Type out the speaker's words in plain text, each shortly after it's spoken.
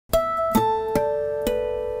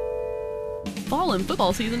Fall and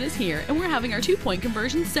football season is here, and we're having our 2-point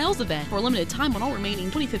conversion sales event. For a limited time on all remaining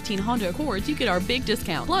 2015 Honda Accords, you get our big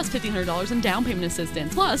discount, plus $1,500 in down payment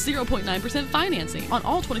assistance, plus 0.9% financing. On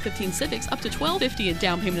all 2015 Civics, up to $1,250 in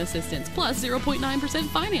down payment assistance, plus 0.9%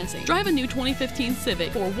 financing. Drive a new 2015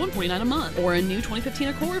 Civic for $149 a month, or a new 2015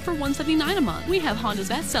 Accord for $179 a month. We have Honda's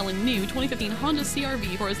best-selling new 2015 Honda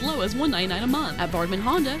CR-V for as low as $199 a month. At Vardaman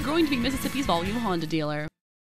Honda, growing to be Mississippi's volume Honda dealer.